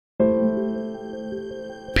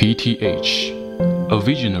PTH, a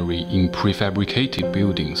visionary in prefabricated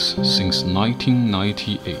buildings since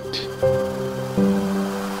 1998.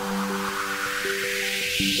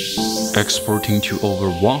 Exporting to over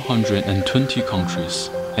 120 countries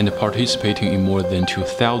and participating in more than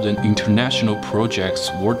 2,000 international projects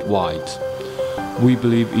worldwide. We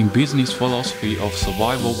believe in business philosophy of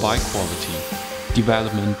survival by quality,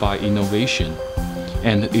 development by innovation,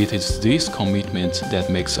 and it is this commitment that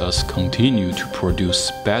makes us continue to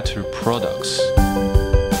produce better products.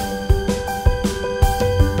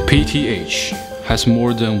 PTH has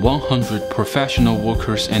more than 100 professional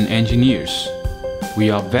workers and engineers. We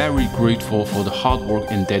are very grateful for the hard work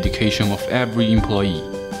and dedication of every employee.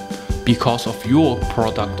 Because of your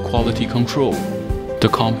product quality control, the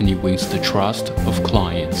company wins the trust of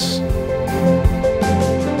clients.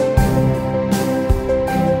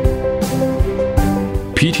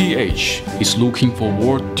 PTH is looking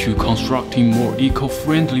forward to constructing more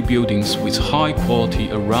eco-friendly buildings with high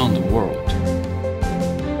quality around the world.